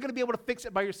think that you're going to be able to fix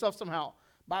it by yourself somehow.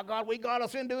 By God, we got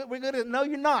us into it. We're going to. No,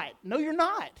 you're not. No, you're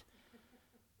not.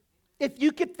 If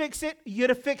you could fix it, you'd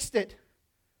have fixed it.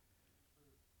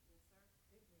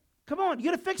 Come on,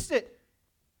 you'd have fixed it.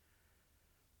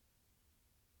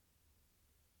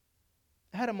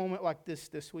 I had a moment like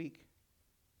this week.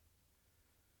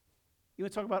 You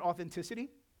want to talk about authenticity?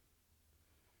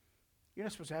 You're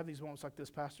not supposed to have these moments like this,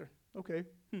 Pastor. Okay,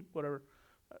 whatever.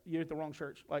 You're at the wrong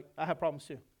church. Like, I have problems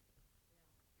too.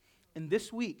 And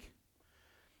this week,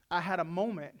 I had a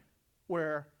moment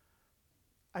where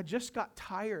I just got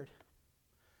tired.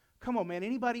 Come on, man.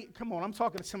 Anybody? Come on, I'm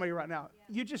talking to somebody right now.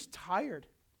 Yeah. You're just tired.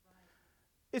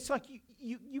 Right. It's like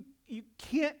you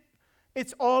can't,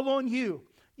 it's all on you.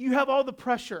 You have all the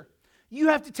pressure. You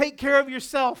have to take care of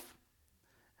yourself.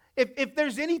 If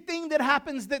there's anything that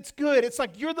happens that's good, it's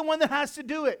like you're the one that has to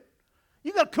do it.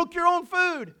 You got to cook your own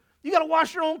food. You got to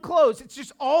wash your own clothes. It's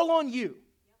just all on you.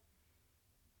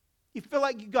 You feel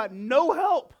like you got no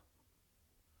help.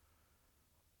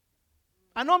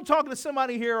 I know I'm talking to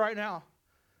somebody here right now.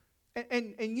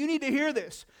 And you need to hear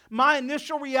this. My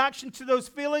initial reaction to those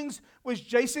feelings was,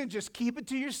 Jason, just keep it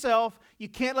to yourself. You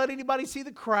can't let anybody see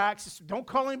the cracks. Don't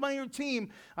call anybody on your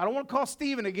team. I don't want to call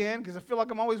Steven again because I feel like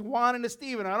I'm always whining to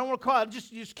Steven. I don't want to call.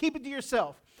 Just keep it to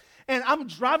yourself. And I'm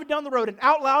driving down the road, and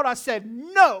out loud I said,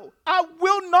 no, I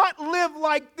will not live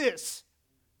like this.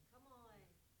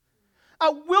 I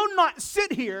will not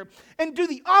sit here and do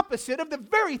the opposite of the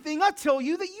very thing I tell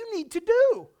you that you need to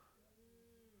do.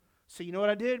 So you know what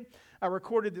I did? I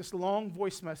recorded this long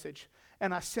voice message,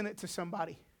 and I sent it to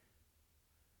somebody.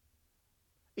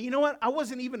 And you know what? I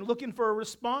wasn't even looking for a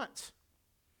response.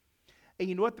 And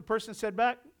you know what the person said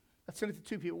back? I sent it to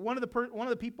two people. One of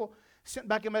the people sent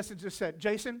back a message that said,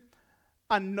 Jason,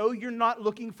 I know you're not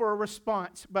looking for a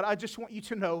response, but I just want you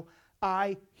to know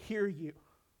I hear you.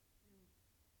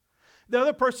 The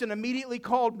other person immediately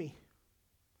called me.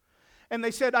 And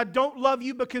they said, I don't love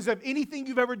you because of anything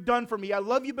you've ever done for me. I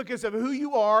love you because of who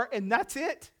you are, and that's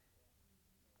it.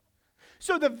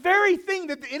 So the very thing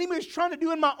that the enemy is trying to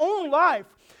do in my own life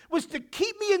was to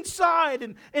keep me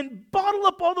inside and bottle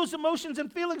up all those emotions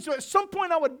and feelings so at some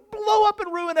point I would blow up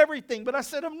and ruin everything. But I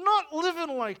said, I'm not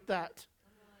living like that.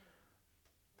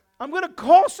 I'm going to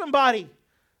call somebody.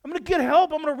 I'm going to get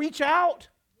help. I'm going to reach out.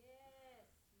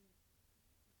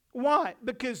 Why?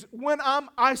 Because when I'm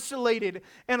isolated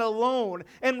and alone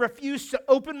and refuse to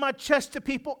open my chest to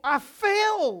people, I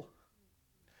fail.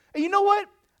 And you know what?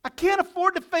 I can't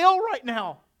afford to fail right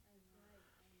now.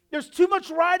 There's too much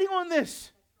riding on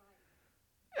this.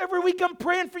 Every week I'm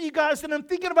praying for you guys and I'm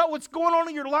thinking about what's going on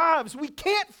in your lives. We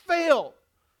can't fail.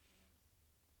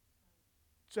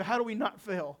 So how do we not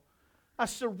fail? I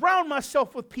surround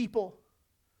myself with people.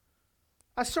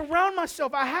 I surround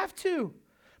myself. I have to.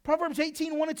 Proverbs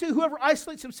 18, 1 and 2, whoever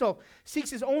isolates himself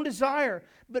seeks his own desire,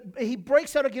 but he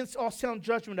breaks out against all sound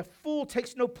judgment. A fool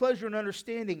takes no pleasure in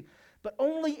understanding, but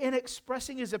only in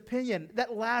expressing his opinion.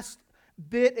 That last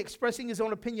bit, expressing his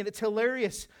own opinion, it's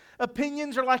hilarious.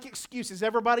 Opinions are like excuses.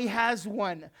 Everybody has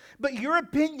one. But your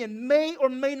opinion may or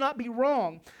may not be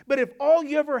wrong. But if all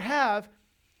you ever have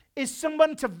is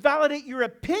someone to validate your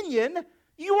opinion,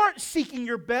 you aren't seeking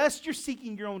your best, you're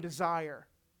seeking your own desire.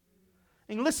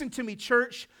 And listen to me,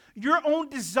 church, your own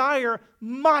desire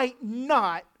might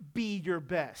not be your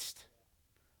best.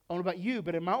 I don't know about you,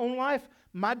 but in my own life,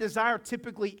 my desire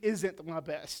typically isn't my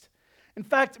best. In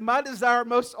fact, my desire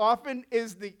most often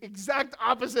is the exact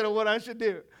opposite of what I should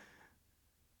do.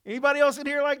 Anybody else in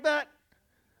here like that?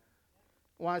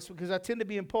 Why? It's because I tend to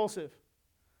be impulsive.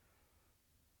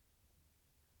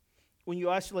 When you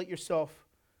isolate yourself,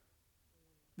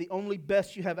 the only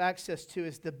best you have access to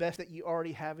is the best that you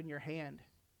already have in your hand.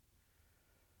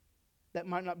 That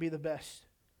might not be the best.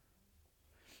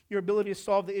 Your ability to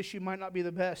solve the issue might not be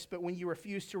the best, but when you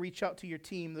refuse to reach out to your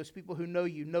team, those people who know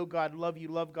you, know God,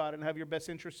 love God, and have your best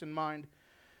interests in mind,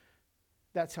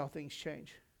 That's how things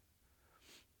change.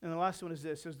 And the last one is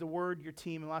this. There's the word, your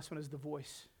team, and the last one is the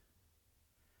voice.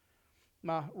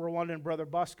 My Rwandan brother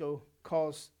Bosco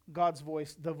calls God's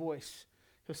voice the voice.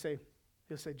 He'll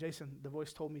say, Jason, the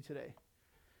voice told me today.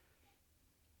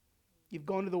 You've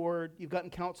gone to the word, you've gotten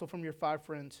counsel from your 5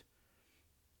 friends,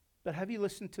 but have you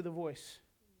listened to the voice?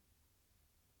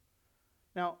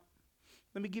 Now,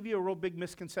 let me give you a real big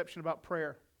misconception about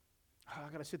prayer. Oh,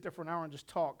 I got to sit there for an hour and just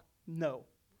talk. No.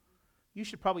 You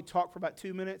should probably talk for about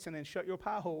 2 minutes and then shut your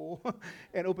pie hole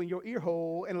and open your ear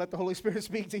hole and let the Holy Spirit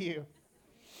speak to you.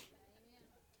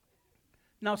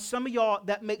 Now, some of y'all,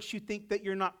 that makes you think that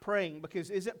you're not praying, because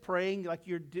isn't praying like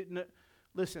you're didn't?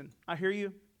 Listen, I hear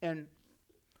you, and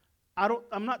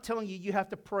I'm not telling you you have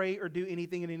to pray or do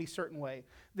anything in any certain way.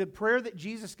 The prayer that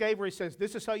Jesus gave where he says,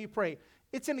 this is how you pray,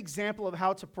 it's an example of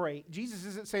how to pray. Jesus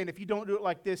isn't saying if you don't do it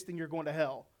like this, then you're going to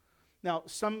hell. Now,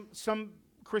 some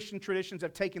Christian traditions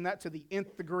have taken that to the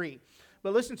nth degree.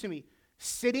 But listen to me.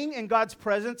 Sitting in God's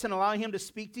presence and allowing him to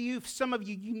speak to you, some of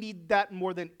you need that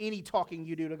more than any talking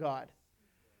you do to God.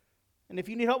 And if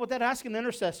you need help with that, ask an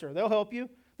intercessor. They'll help you.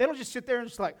 They don't just sit there and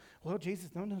just like, well, Jesus,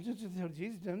 no,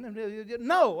 Jesus,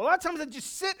 no. A lot of times they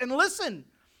just sit and listen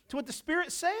to what the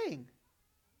Spirit's saying.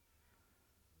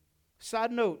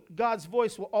 Side note, God's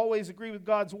voice will always agree with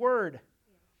God's word.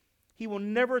 He will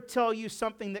never tell you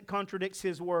something that contradicts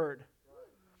his word.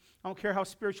 I don't care how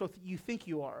spiritual you think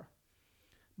you are.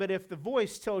 But if the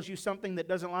voice tells you something that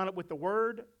doesn't line up with the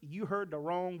word, you heard the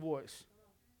wrong voice.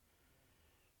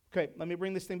 Okay, let me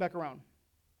bring this thing back around.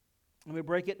 Let me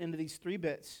break it into these 3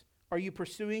 bits. Are you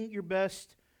pursuing your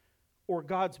best or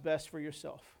God's best for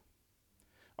yourself?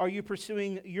 Are you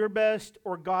pursuing your best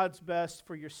or God's best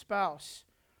for your spouse?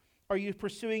 Are you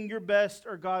pursuing your best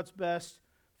or God's best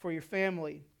for your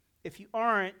family? If you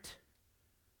aren't,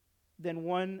 then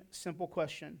one simple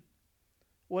question.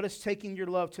 What is taking your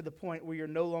love to the point where you're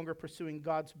no longer pursuing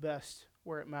God's best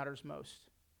where it matters most?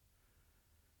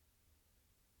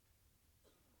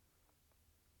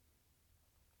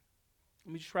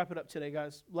 Let me just wrap it up today,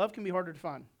 guys. Love can be harder to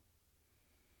find.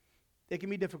 It can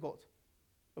be difficult,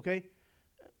 okay?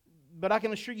 But I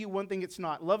can assure you one thing it's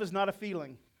not. Love is not a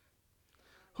feeling.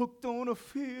 Hooked on a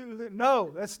feeling.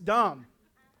 No, that's dumb.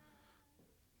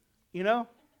 You know?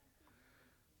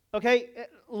 Okay,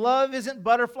 love isn't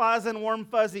butterflies and warm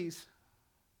fuzzies.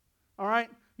 All right?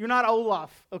 You're not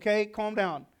Olaf, okay? Calm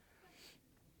down.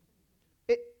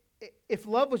 If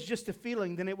love was just a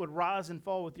feeling, then it would rise and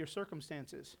fall with your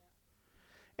circumstances.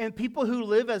 And people who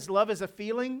live as love as a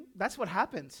feeling, that's what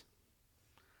happens.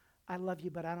 I love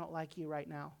you, but I don't like you right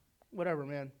now. Whatever,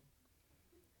 man.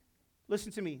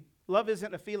 Listen to me. Love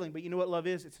isn't a feeling, but you know what love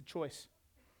is? It's a choice.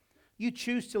 You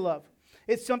choose to love.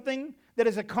 It's something that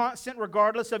is a constant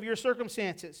regardless of your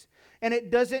circumstances. And it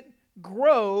doesn't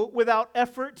grow without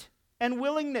effort and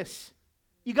willingness.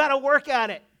 You got to work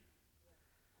at it.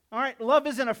 All right, love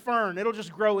isn't a fern. It'll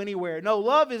just grow anywhere. No,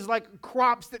 love is like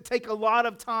crops that take a lot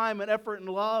of time and effort and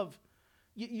love.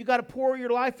 You got to pour your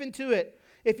life into it.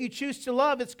 If you choose to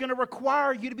love, it's going to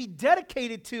require you to be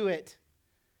dedicated to it.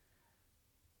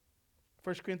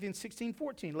 1 Corinthians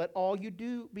 16:14, let all you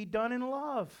do be done in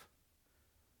love.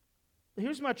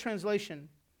 Here's my translation.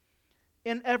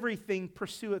 In everything,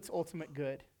 pursue its ultimate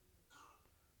good.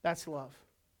 That's love.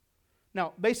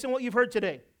 Now, based on what you've heard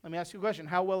today, let me ask you a question.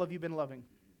 How well have you been loving?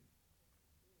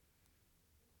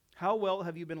 How well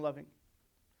have you been loving?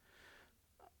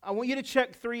 I want you to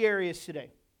check 3 areas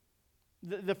today.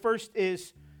 The first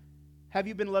is, have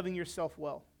you been loving yourself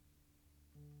well?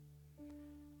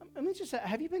 Let me just say,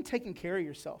 have you been taking care of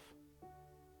yourself?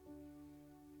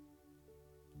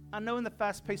 I know in the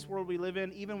fast-paced world we live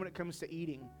in, even when it comes to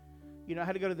eating, you know, I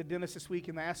had to go to the dentist this week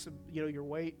and they asked, you know, your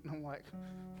weight, and I'm like,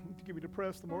 don't get me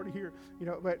depressed, I'm already here, you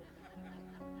know, but,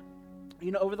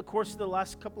 you know, over the course of the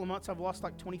last couple of months, I've lost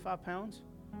like 25 pounds.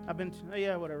 I've been,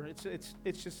 yeah, whatever.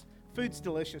 It's just, food's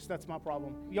delicious. That's my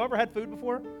problem. You ever had food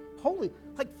before? Holy,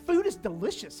 like food is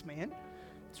delicious, man.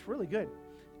 It's really good.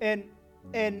 And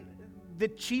the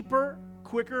cheaper,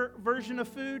 quicker version of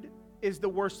food is the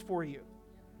worst for you.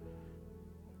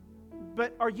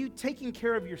 But are you taking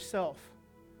care of yourself?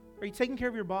 Are you taking care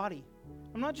of your body?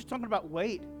 I'm not just talking about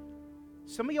weight.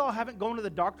 Some of y'all haven't gone to the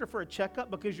doctor for a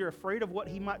checkup because you're afraid of what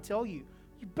he might tell you.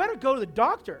 You better go to the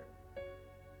doctor.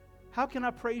 How can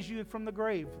I praise you from the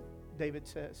grave? David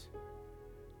says.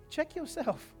 Check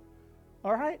yourself.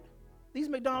 All right? These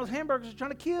McDonald's hamburgers are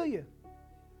trying to kill you.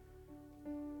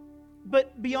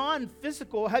 But beyond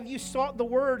physical, have you sought the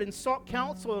word and sought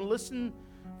counsel and listened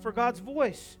for God's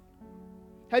voice?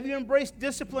 Have you embraced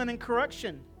discipline and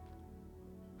correction?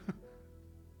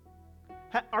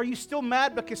 Are you still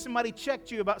mad because somebody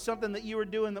checked you about something that you were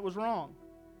doing that was wrong?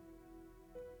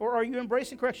 Or are you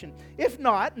embracing correction? If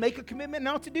not, make a commitment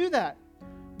now to do that.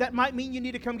 That might mean you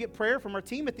need to come get prayer from our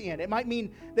team at the end. It might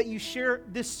mean that you share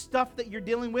this stuff that you're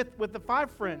dealing with the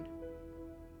 5 friend.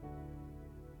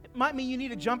 It might mean you need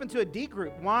to jump into a D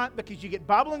group. Why? Because you get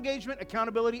Bible engagement,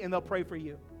 accountability, and they'll pray for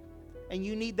you. And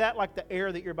you need that like the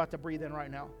air that you're about to breathe in right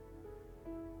now.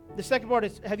 The second part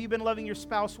is, have you been loving your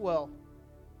spouse well?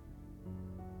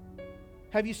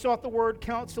 Have you sought the word,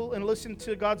 counsel, and listened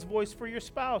to God's voice for your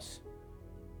spouse?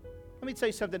 Let me tell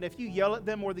you something. If you yell at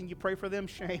them more than you pray for them,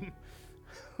 shame.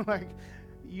 Like,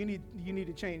 you need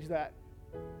to change that.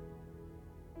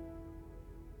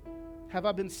 Have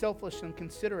I been selfish and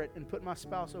considerate and put my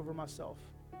spouse over myself?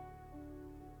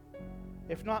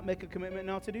 If not, make a commitment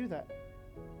now to do that.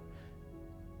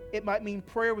 It might mean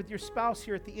prayer with your spouse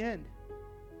here at the end.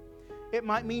 It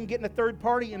might mean getting a third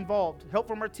party involved, help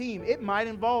from our team. It might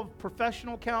involve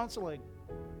professional counseling.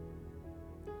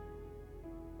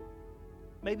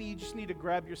 Maybe you just need to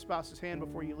grab your spouse's hand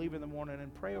before you leave in the morning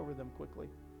and pray over them quickly.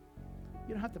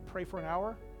 You don't have to pray for an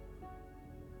hour.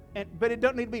 But it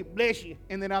doesn't need to be, bless you,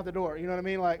 and then out the door. You know what I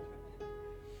mean? Like,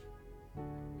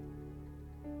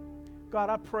 God,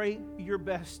 I pray your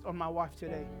best on my wife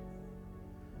today.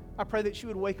 I pray that she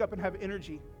would wake up and have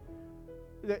energy.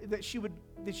 That she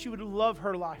would love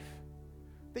her life.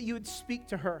 That you would speak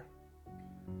to her.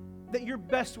 That your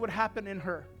best would happen in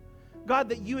her. God,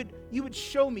 that you would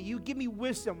show me, you give me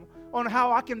wisdom on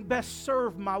how I can best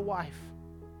serve my wife.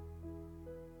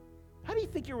 How do you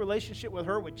think your relationship with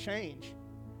her would change?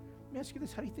 Let me ask you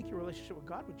this, how do you think your relationship with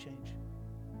God would change?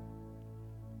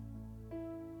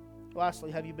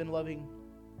 Lastly, have you been loving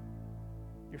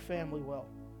your family well?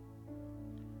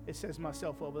 It says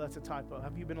myself well, but that's a typo.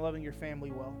 Have you been loving your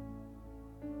family well?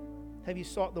 Have you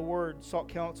sought the word, sought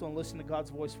counsel, and listened to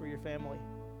God's voice for your family?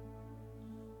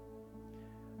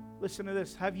 Listen to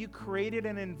this. Have you created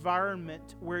an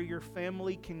environment where your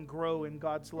family can grow in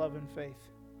God's love and faith?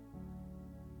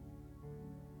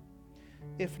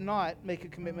 If not, make a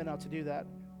commitment now to do that.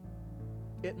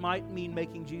 It might mean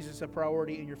making Jesus a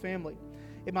priority in your family.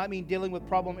 It might mean dealing with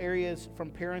problem areas from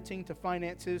parenting to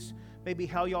finances, maybe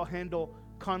how y'all handle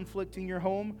conflict in your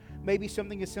home. Maybe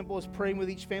something as simple as praying with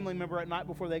each family member at night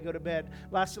before they go to bed.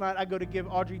 Last night, I go to give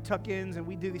Audrey tuck-ins, and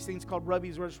we do these things called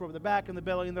rubbies, where I just rub the back and the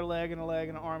belly and their leg and a leg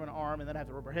and an arm, and then I have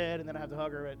to rub her head, and then I have to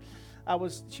hug her.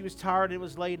 But she was tired, and it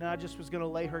was late, and I just was going to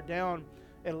lay her down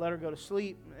and let her go to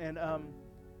sleep. And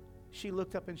she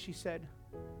looked up and she said,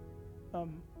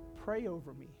 pray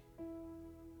over me.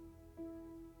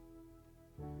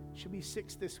 She'll be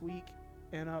 6 this week,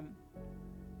 and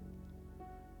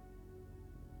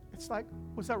it's like,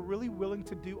 was I really willing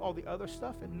to do all the other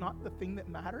stuff and not the thing that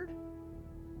mattered?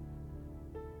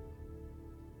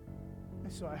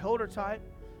 And so I held her tight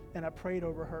and I prayed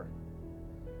over her.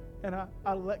 And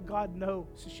I let God know,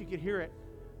 so she could hear it,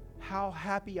 how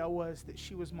happy I was that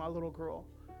she was my little girl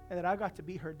and that I got to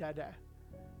be her dada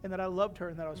and that I loved her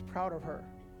and that I was proud of her.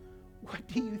 What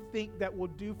do you think that will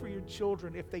do for your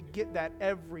children if they get that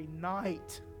every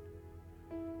night?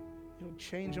 It'll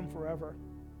change them forever.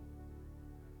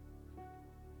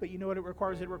 But you know what it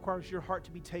requires? It requires your heart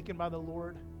to be taken by the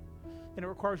Lord. And it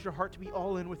requires your heart to be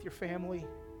all in with your family.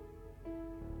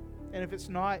 And if it's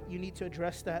not, you need to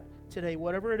address that today.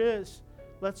 Whatever it is,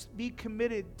 let's be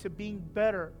committed to being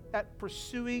better at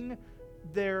pursuing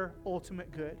their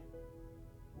ultimate good.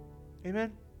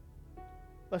 Amen?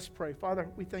 Let's pray. Father,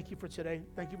 we thank you for today.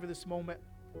 Thank you for this moment.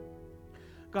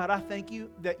 God, I thank you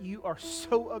that you are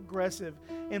so aggressive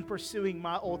in pursuing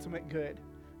my ultimate good.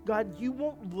 God, you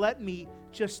won't let me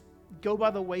just go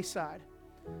by the wayside.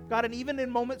 God, and even in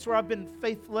moments where I've been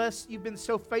faithless, you've been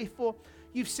so faithful.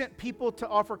 You've sent people to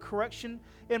offer correction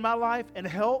in my life and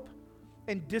help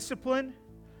and discipline.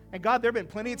 And God, there have been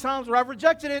plenty of times where I've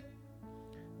rejected it.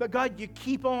 But God, you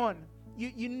keep on.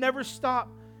 You never stop.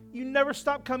 You never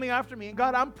stop coming after me. And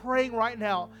God, I'm praying right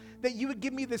now that you would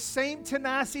give me the same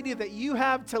tenacity that you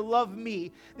have to love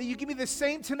me. That you give me the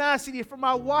same tenacity for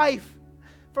my wife,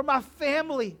 for my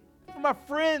family, for my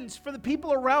friends, for the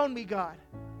people around me, God.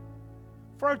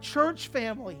 For our church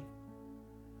family.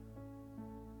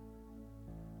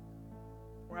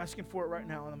 We're asking for it right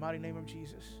now in the mighty name of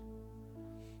Jesus.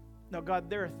 Now, God,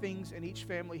 there are things in each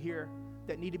family here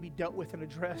that need to be dealt with and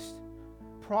addressed.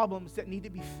 Problems that need to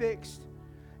be fixed.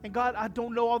 And God, I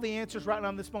don't know all the answers right now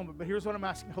in this moment, but here's what I'm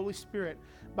asking. Holy Spirit,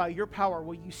 by your power,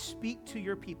 will you speak to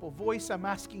your people? Voice, I'm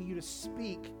asking you to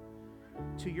speak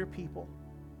to your people.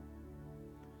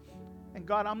 And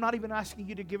God, I'm not even asking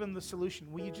you to give them the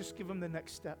solution. Will you just give them the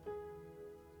next step?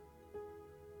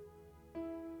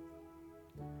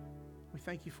 We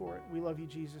thank you for it. We love you,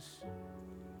 Jesus.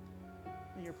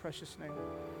 In your precious name.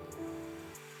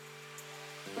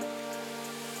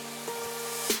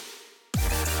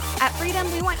 At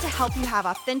Freedom, we want to help you have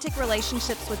authentic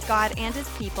relationships with God and His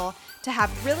people, to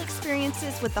have real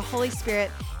experiences with the Holy Spirit,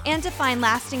 and to find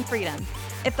lasting freedom.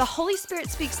 If the Holy Spirit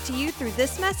speaks to you through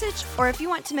this message, or if you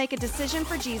want to make a decision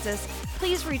for Jesus,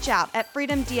 please reach out at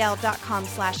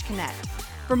freedomdl.com/connect.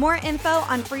 For more info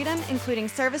on Freedom, including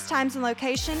service times and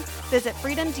location, visit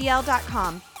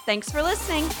freedomdl.com. Thanks for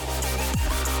listening.